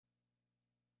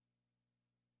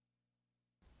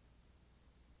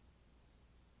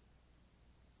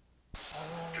You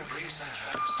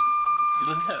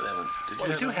don't have that one. Did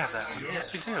you We do have that one.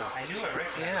 Yes, we do. I knew I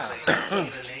recognized Yeah. it. I didn't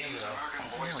know the name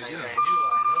though. Yeah, we do. I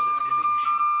know the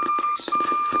tuning.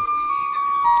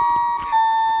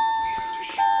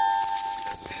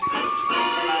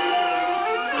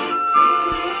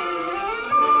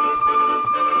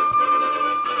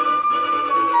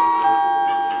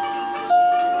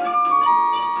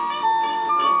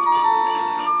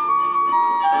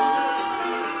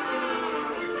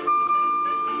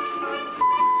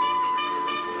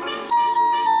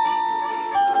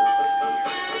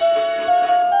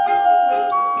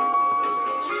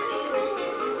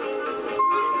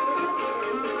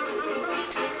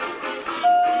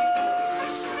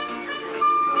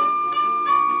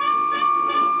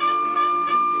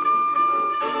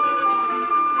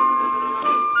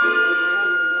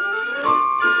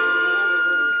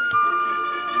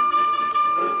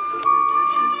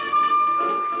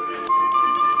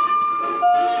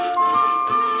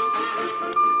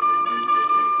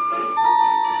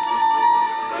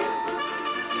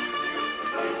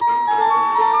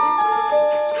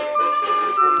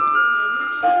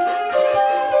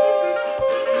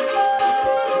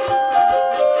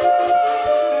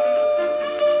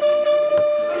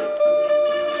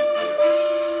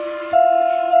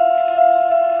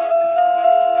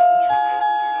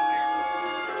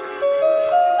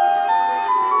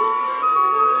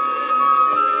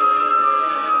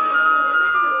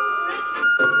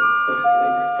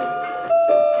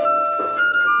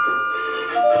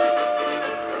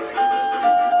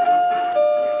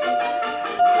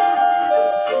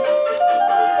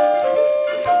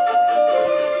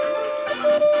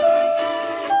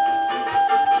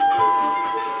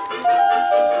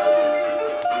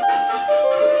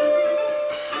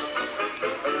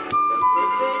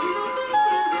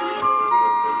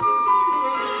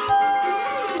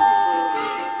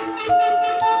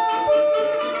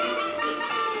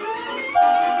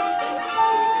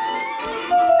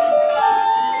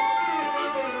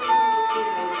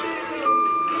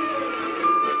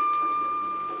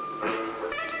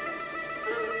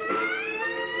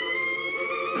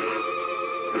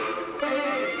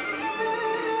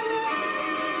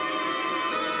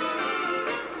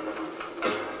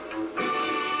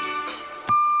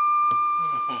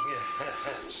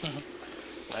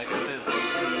 I got that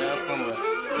now somewhere.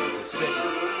 Just check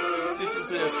it. See if it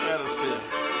says stratosphere.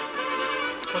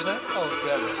 What's that? Oh,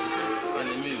 Stratus in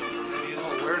the music.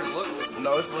 oh, where to look?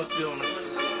 No, it must be on the.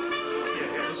 Yeah,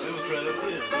 here. It was right up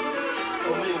here.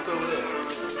 Oh, maybe it's over there.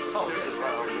 Oh, yeah.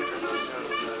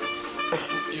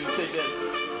 You can take that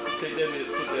and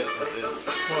put that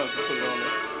point, put it on the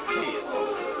case.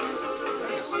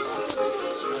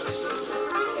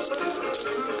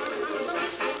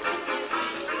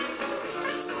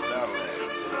 Battle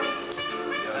axe.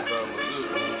 Yeah, I thought it was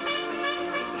good.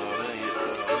 No, that ain't it.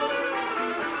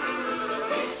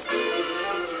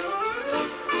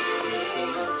 It's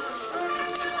in there.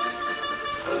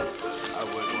 I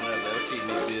work on that. That'll keep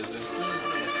me busy.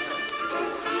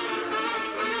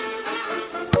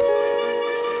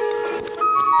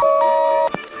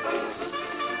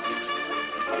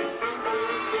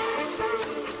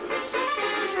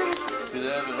 See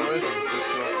that in the race? Just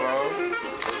gonna fall.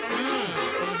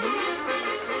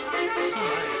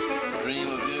 Dream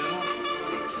of you.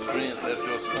 Dream. Let's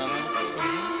go stunning.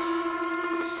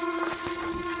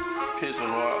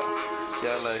 Pigeon walk.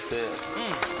 Yeah, I like that.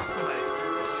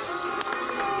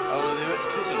 I really went to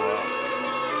pigeon walk.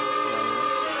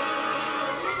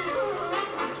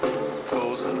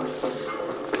 Posing.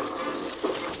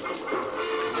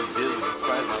 It's busy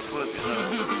despite my foot, you know.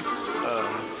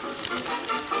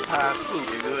 High spook,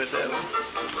 you good at that one?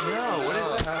 No, what is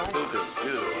that? High spook is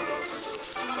good.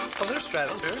 Oh, there's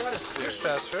stratosphere. There's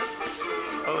stratosphere.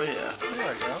 Oh, yeah.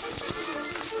 There we go.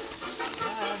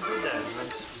 Yeah, I did that.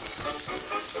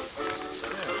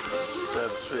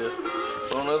 Stratosphere.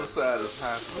 On the other side is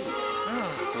high spook.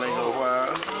 Lingo Wire.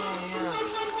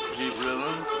 Oh, Jeep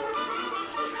Rhythm.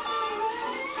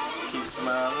 Keep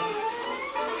Smiling.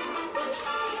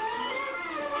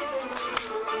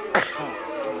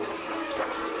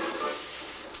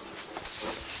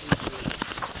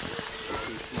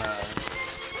 Keep Smiling.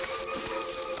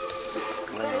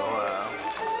 Lingo Wire.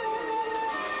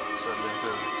 So I've been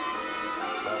through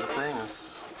a lot of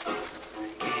things. yeah.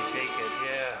 Can you take it?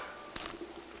 Yeah.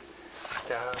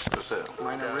 Down. What's that?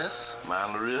 Minor riff.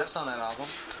 Minor Riff. That's on that album.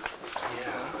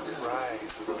 Yeah, right.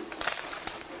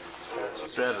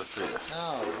 Stratosphere.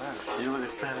 Oh, man. You look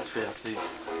at Stratosphere and see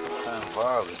how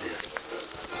involved it is.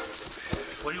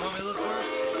 What do you want me to look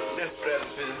for? That's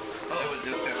Stratosphere. That was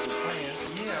just got me playing.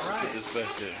 Yeah, Put right. this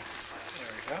back there.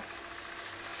 There we go.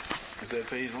 Is that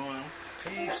page 1?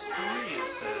 Page 3 it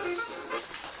says.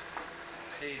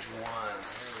 Page 1.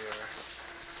 Here we are.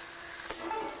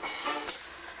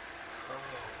 Oh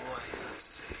boy, let's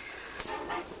see.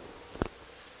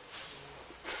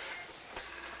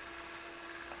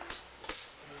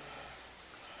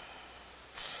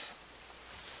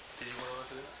 Did you want to look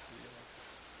at this?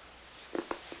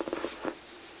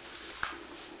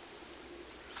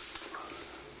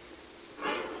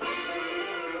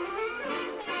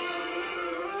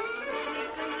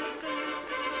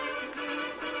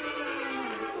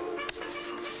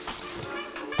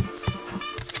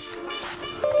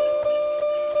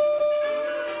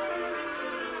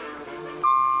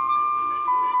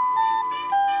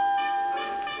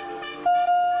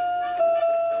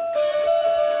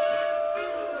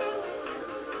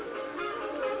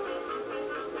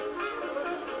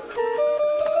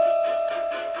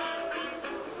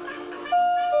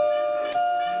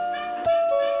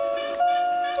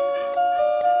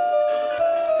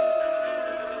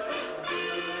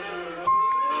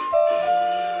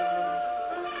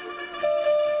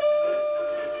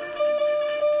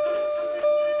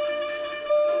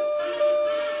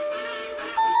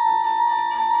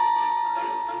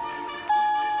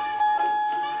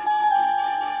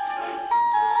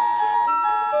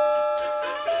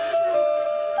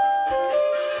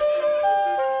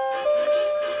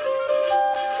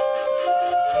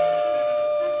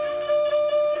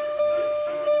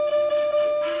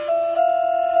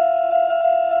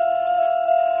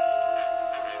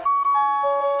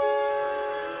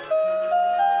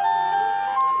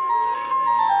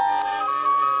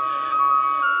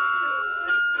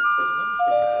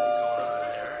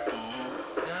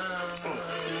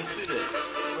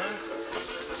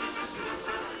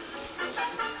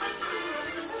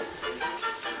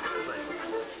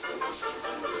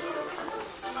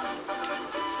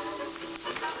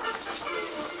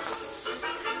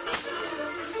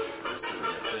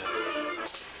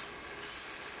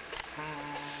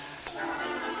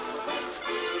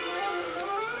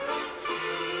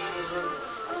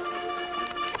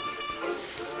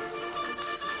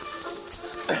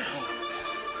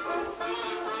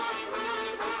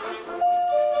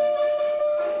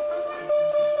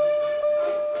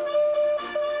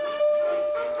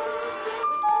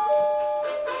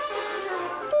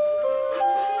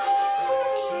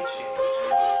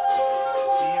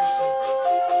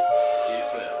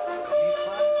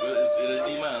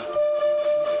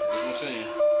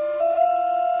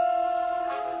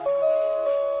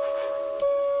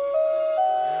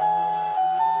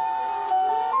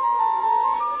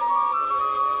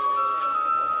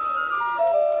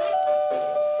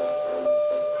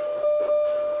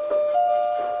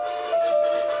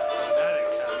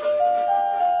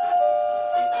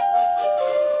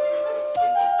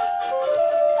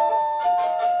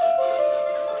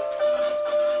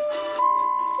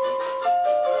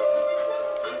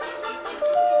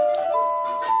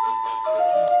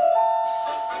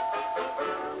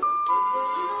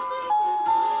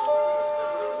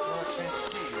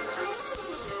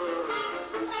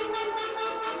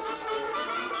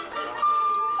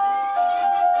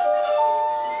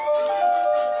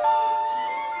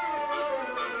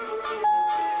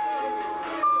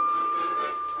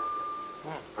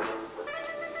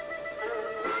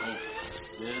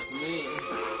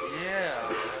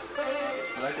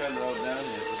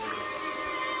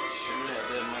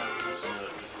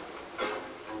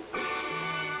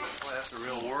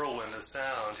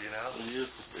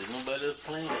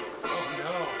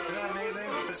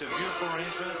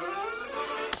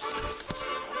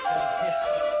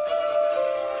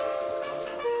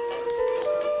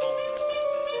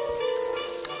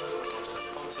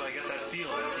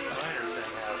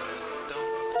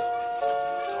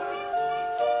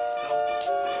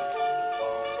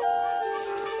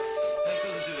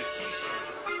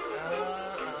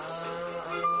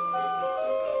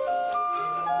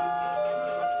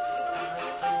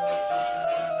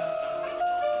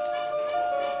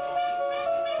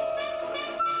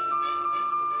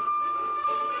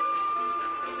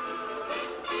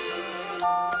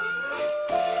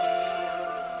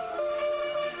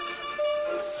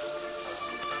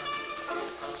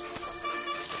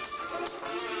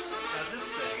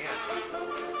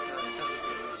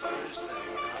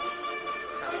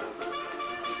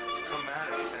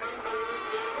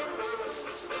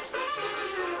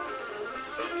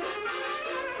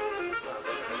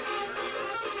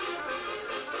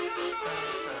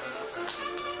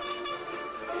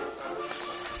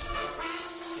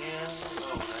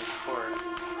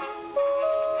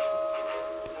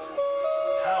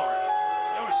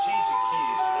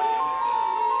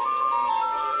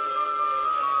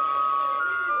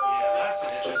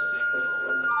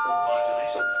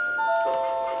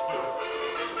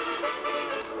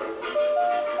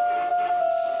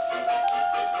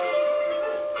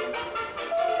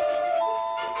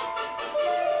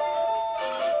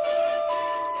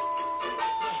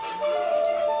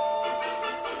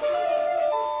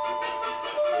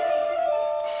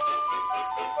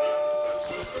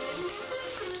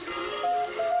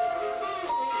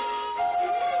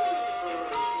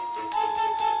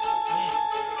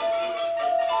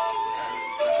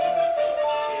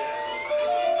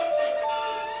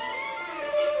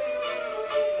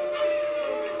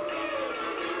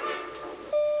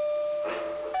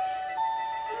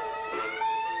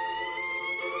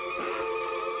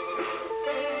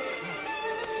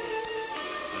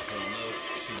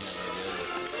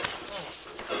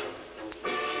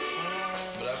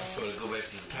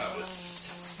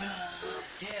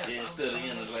 Instead of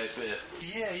ending like that.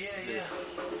 Yeah.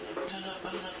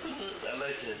 I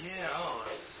like that. Yeah, oh.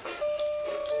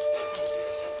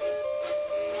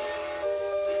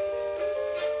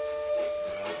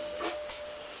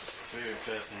 It's very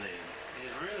fascinating.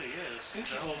 It really is. You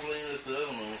keep on playing this other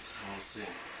one. I want to see.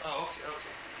 Oh, okay.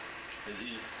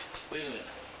 Wait a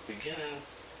minute. Beginning.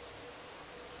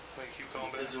 Wait, keep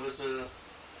going back. Was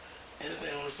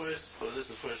anything on the first? Or is this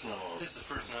the first number? This is the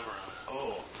first number on it.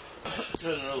 Oh.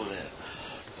 Turn it over then.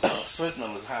 First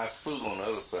number is High Spook on the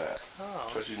other side. Oh.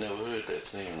 Because you never heard that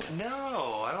singing.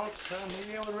 No, I don't.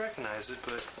 Maybe I would recognize it,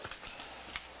 but.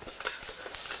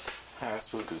 High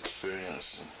Spook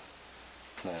Experience.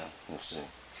 Now, let's see.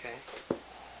 Okay.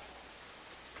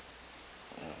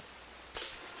 Yeah.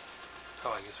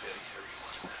 Oh, I guess we had to get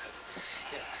rewind that.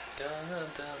 Yeah. Dun dun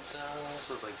dun dun.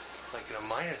 So it's like in a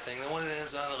minor thing. The one that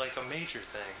ends on like a major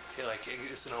thing. Yeah, like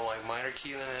it's like minor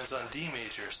key and then ends on D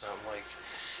major or something. Like,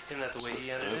 isn't that the way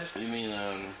he ended it? You mean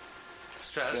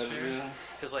Stratosphere?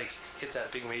 It's like hit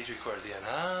that big major chord at the end.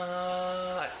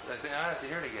 I think I have to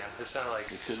hear it again. It sounded like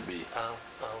it could be. bum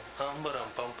bum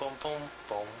bum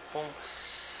bum bum.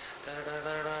 Da da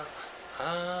da da.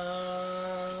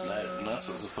 Not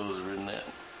supposed to written that.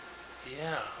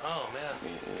 Yeah. Oh man.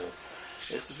 Yeah.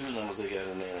 It's a few numbers they got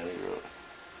in there that he wrote.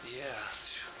 Yeah.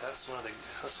 That's really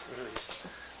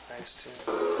nice too.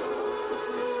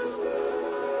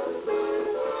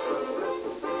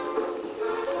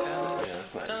 Yeah,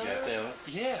 that's not. You got that one?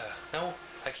 Yeah. No,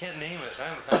 I can't name it.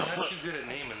 I'm not too good at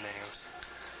naming names,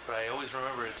 but I always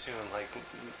remember a tune, like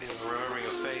remembering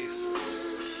a face.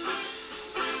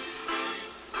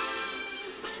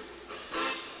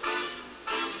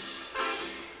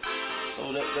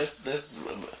 Oh, that's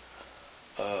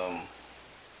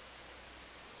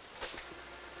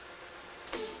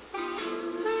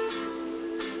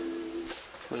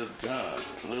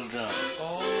Little John.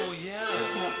 Oh yeah.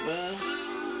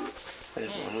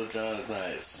 Little John is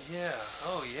nice. Yeah.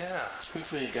 Oh yeah.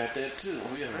 We got that too.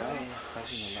 We got a lot of.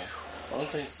 Only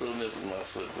thing still missed with my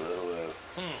foot, but otherwise,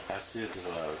 I still do a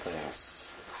lot of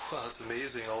things. Well, it's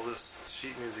amazing all this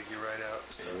sheet music you write out.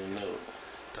 Every note.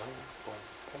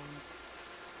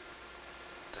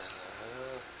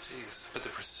 Jeez, but the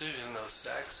precision, those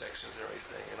sax sections and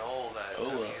everything, and all that. Oh,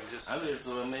 I mean,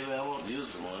 so maybe I won't use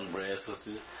the one brass.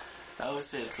 Cause I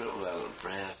always had trouble out of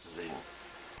brass.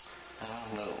 I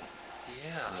don't know.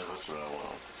 Yeah. Never try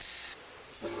one.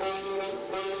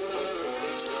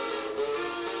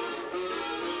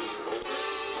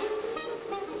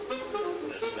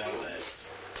 That's Battle Axe.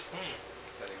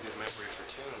 Got a good memory for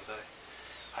tunes.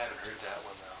 I haven't heard that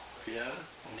one though. Yeah?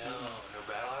 No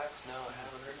Battle Axe? No, I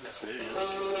haven't heard that. That's very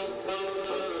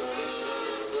interesting.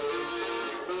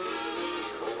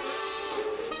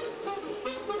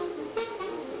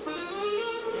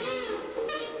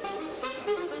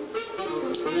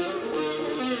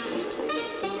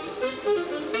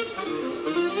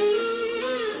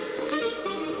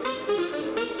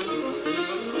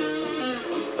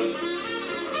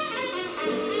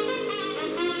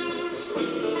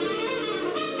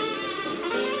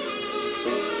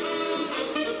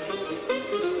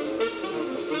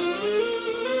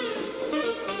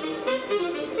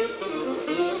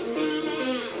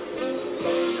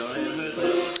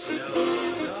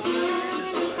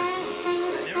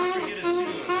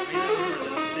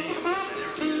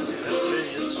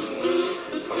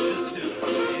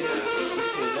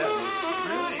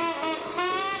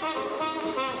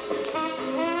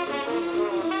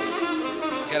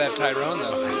 Gotta have Tyrone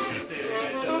though.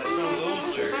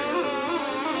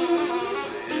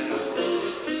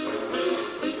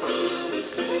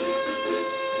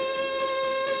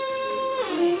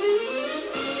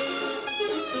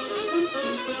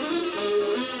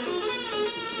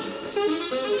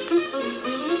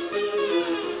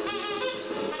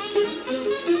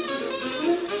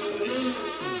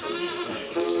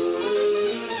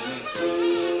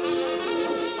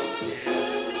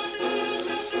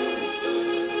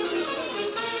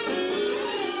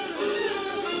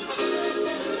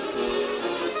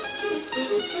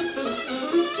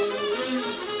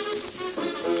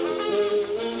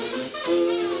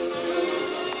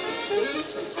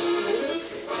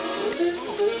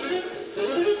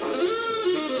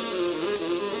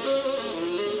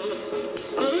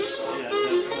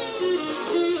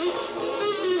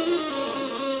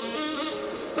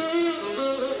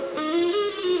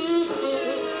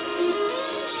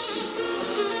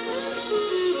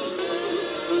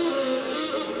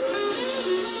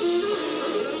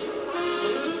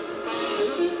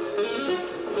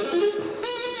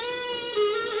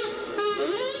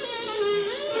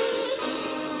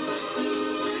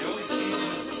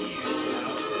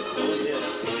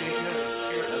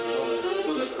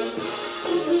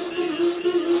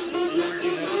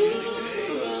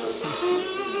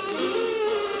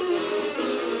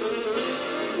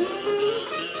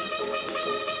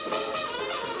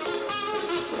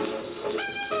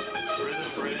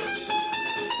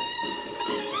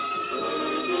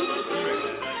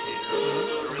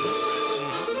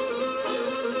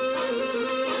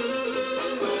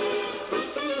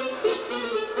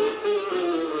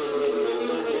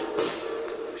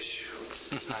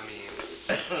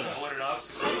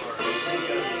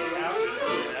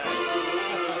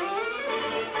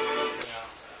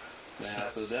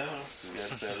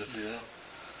 stratosphere.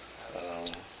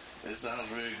 It sounds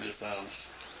really good. Sounds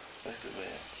effective,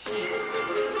 man.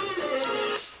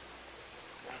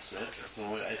 That's interesting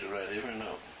way I had to write every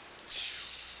note.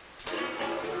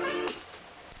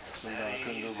 Sometimes I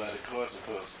couldn't go by the chords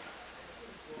because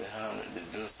the harmony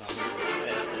did do something.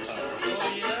 Pass the tone. Oh,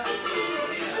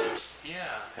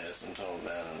 yeah. Pass the tone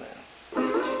down in there.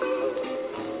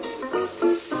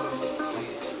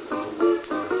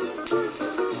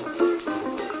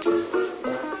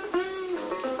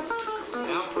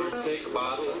 Now first take a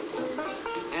bottle,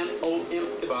 an old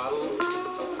empty bottle.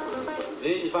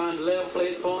 Then you find a level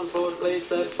place, for to place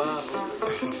that bottle.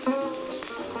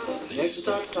 Next you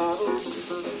start the bottle,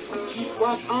 keep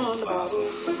watch on the bottle.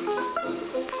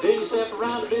 Then you step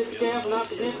around a bit, be careful not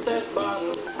to hit that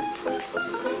bottle.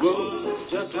 Whoa,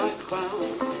 just like a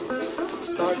clown,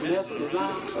 start messing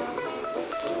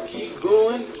around. Keep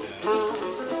going to town.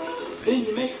 Then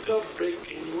you make a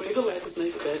break and you wiggle like a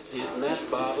snake that's hitting that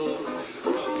bottle.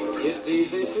 It's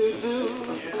easy to do,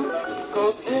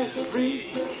 cause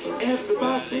everybody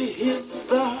hits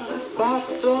the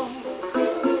bottle.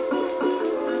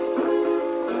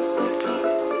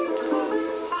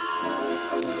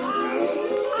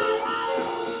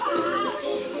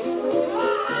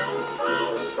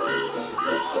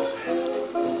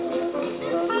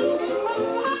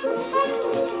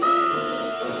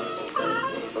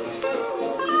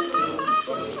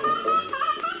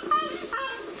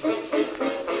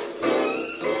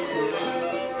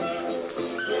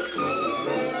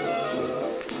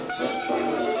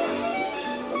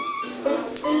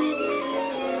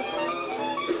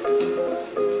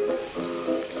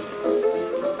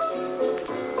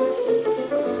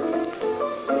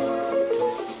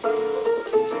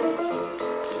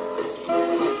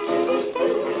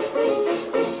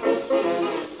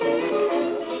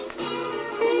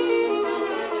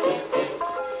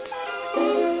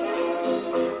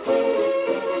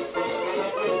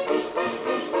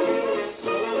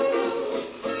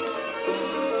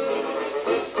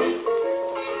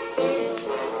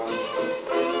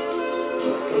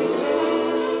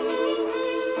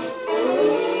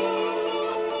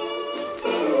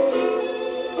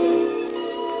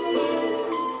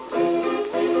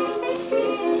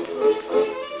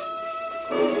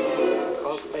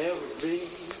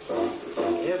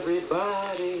 Everybody